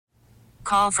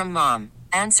Call from mom.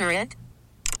 Answer it.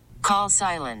 Call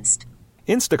silenced.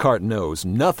 Instacart knows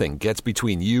nothing gets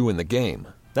between you and the game.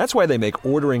 That's why they make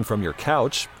ordering from your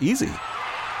couch easy.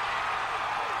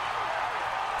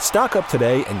 Stock up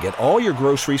today and get all your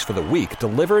groceries for the week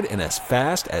delivered in as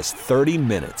fast as 30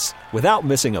 minutes without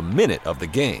missing a minute of the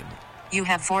game. You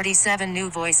have 47 new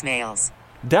voicemails.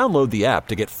 Download the app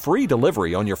to get free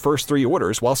delivery on your first 3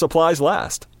 orders while supplies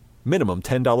last. Minimum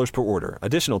 $10 per order.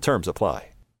 Additional terms apply.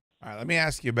 All right, let me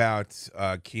ask you about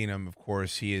Keenum. Of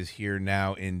course, he is here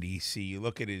now in D.C. You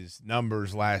look at his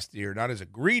numbers last year, not as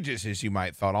egregious as you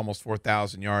might thought, almost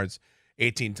 4,000 yards,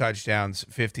 18 touchdowns,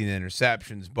 15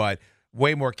 interceptions, but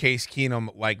way more Case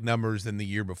Keenum-like numbers than the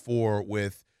year before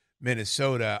with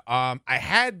Minnesota. I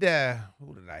had,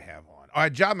 who did I have on? I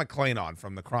had John McClain on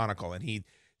from the Chronicle, and he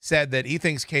said that he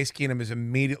thinks Case Keenum is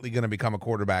immediately going to become a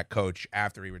quarterback coach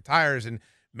after he retires, and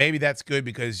maybe that's good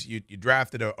because you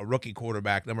drafted a rookie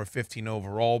quarterback, number 15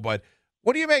 overall. But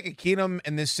what do you make of Keenum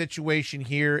in this situation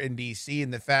here in D.C.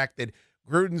 and the fact that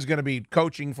Gruden's going to be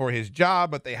coaching for his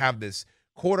job, but they have this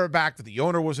quarterback that the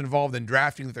owner was involved in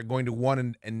drafting that they're going to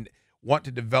want and want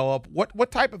to develop?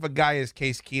 What type of a guy is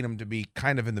Case Keenum to be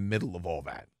kind of in the middle of all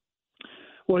that?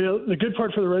 Well, the good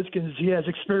part for the Redskins is he has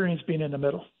experience being in the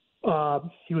middle.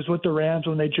 He was with the Rams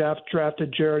when they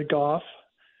drafted Jared Goff.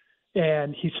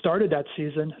 And he started that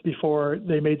season before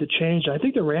they made the change. I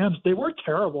think the Rams, they were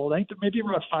terrible. I think maybe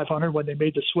around 500 when they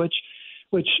made the switch,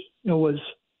 which was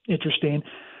interesting.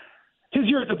 His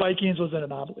year at the Vikings was an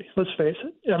anomaly. Let's face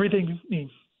it. Everything,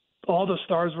 all the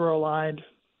stars were aligned.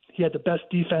 He had the best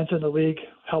defense in the league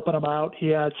helping him out. He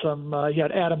had he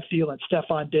had Adam Thielen,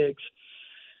 Stephon Diggs.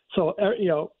 So,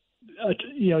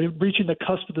 reaching the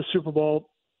cusp of the Super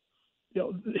Bowl,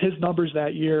 his numbers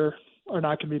that year are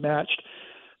not going to be matched.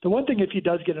 The one thing, if he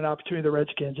does get an opportunity in the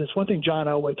Redskins, it's one thing John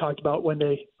Elway talked about when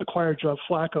they acquired Joe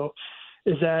Flacco,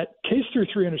 is that Case threw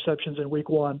 3 interceptions in week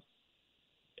 1,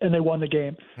 and they won the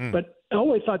game. But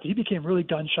Elway thought that he became really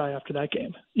gun-shy after that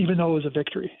game, even though it was a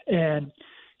victory. And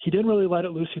he didn't really let it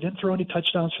loose. He didn't throw any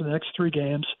touchdowns for the next 3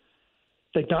 games.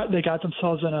 They got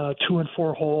themselves in a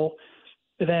 2-4 hole.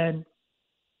 And then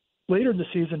later in the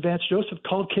season, Vance Joseph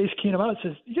called Case Keenum out and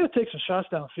says, you got to take some shots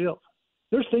downfield.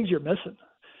 There's things you're missing.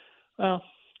 Well,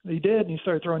 he did, and he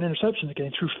started throwing interceptions again.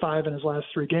 He threw 5 in his last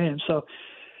 3 games. So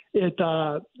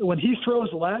when he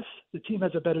throws less, the team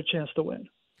has a better chance to win.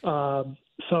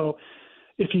 So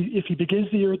if he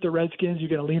begins the year with the Redskins, you're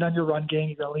going to lean on your run game,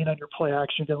 you're going to lean on your play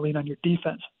action, you're going to lean on your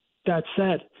defense. That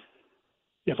said,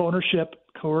 if ownership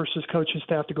coerces coaching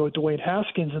staff to go with Dwayne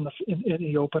Haskins in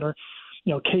the opener,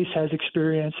 Case has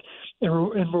experience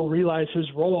and will realize his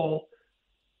role,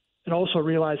 and also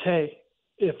realize, hey,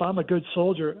 if I'm a good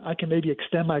soldier, I can maybe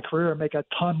extend my career and make a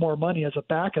ton more money as a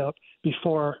backup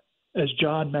before, as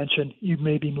John mentioned, you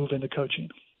maybe move into coaching.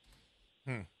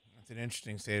 That's an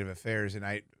interesting state of affairs, and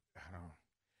I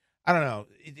don't know.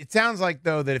 It sounds like,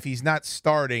 though, that if he's not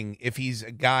starting, if he's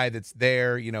a guy that's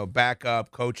there,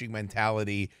 backup, coaching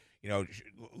mentality,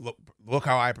 look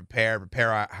how I prepare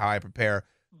how I prepare,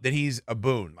 that he's a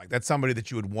boon. Like, that's somebody that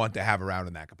you would want to have around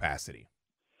in that capacity.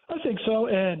 I think so,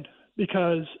 and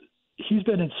because he's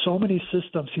been in so many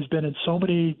systems. He's been in so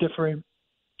many different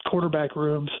quarterback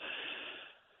rooms.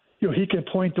 He can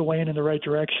point Dwayne in the right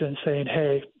direction saying,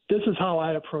 hey, this is how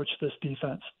I approach this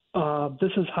defense. This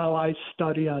is how I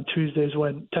study on Tuesdays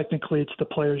when technically it's the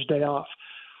player's day off.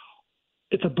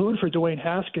 It's a boon for Dwayne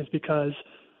Haskins because,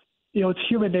 it's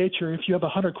human nature. If you have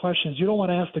 100 questions, you don't want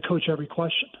to ask the coach every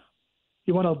question.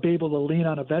 You want to be able to lean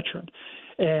on a veteran.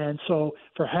 And so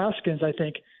for Haskins, I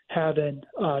think having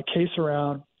Case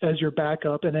around as your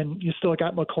backup, and then you still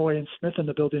got McCoy and Smith in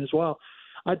the building as well.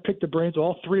 I'd pick the brains of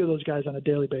all 3 of those guys on a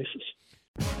daily basis.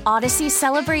 Odyssey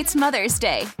celebrates Mother's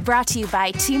Day, brought to you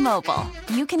by T-Mobile.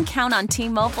 You can count on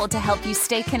T-Mobile to help you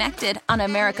stay connected on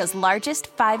America's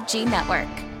largest 5G network.